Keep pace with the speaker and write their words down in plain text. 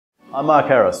I'm Mark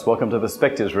Harris. Welcome to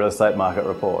Perspectives Real Estate Market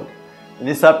Report. In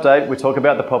this update, we talk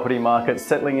about the property market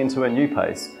settling into a new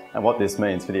pace and what this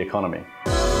means for the economy.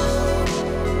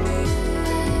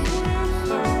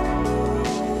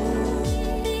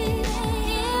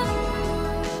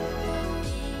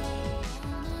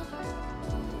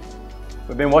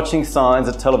 We've been watching signs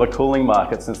that tell of a cooling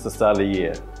market since the start of the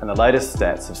year, and the latest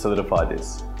stats have solidified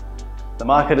this. The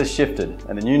market has shifted,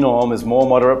 and the new norm is more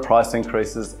moderate price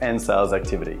increases and sales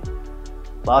activity.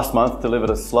 Last month delivered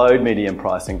a slowed median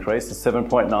price increase of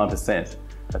 7.9%,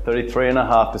 a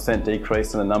 33.5%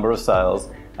 decrease in the number of sales,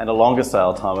 and a longer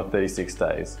sale time of 36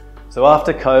 days. So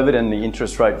after COVID and the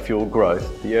interest rate fueled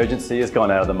growth, the urgency has gone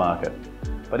out of the market.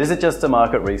 But is it just a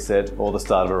market reset or the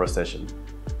start of a recession?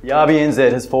 The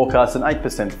RBNZ has forecast an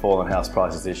 8% fall in house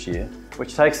prices this year,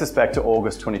 which takes us back to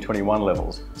August 2021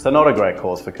 levels, so not a great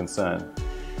cause for concern.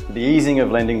 With the easing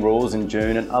of lending rules in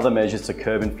June and other measures to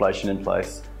curb inflation in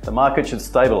place, the market should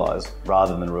stabilise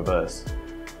rather than reverse.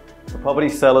 For property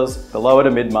sellers, the lower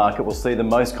to mid-market will see the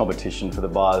most competition for the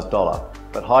buyer's dollar,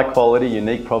 but high-quality,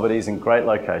 unique properties in great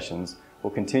locations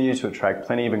will continue to attract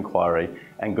plenty of inquiry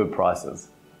and good prices.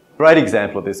 A great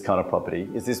example of this kind of property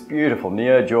is this beautiful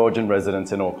Neo-Georgian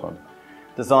residence in Auckland.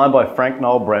 Designed by Frank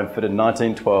Noel Bramford in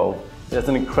 1912, it has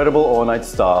an incredible ornate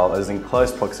style that is in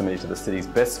close proximity to the city's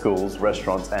best schools,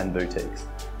 restaurants and boutiques.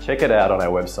 Check it out on our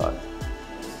website.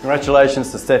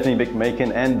 Congratulations to Stephanie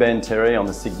McMeekin and Ben Terry on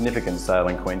the significant sale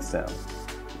in Queenstown.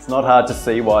 It's not hard to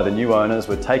see why the new owners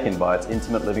were taken by its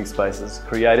intimate living spaces,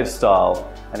 creative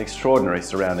style and extraordinary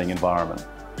surrounding environment.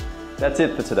 That's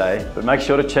it for today, but make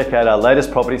sure to check out our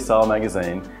latest property style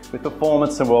magazine with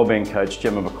performance and wellbeing coach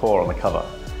Gemma McCaw on the cover.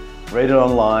 Read it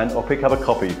online or pick up a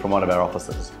copy from one of our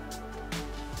offices.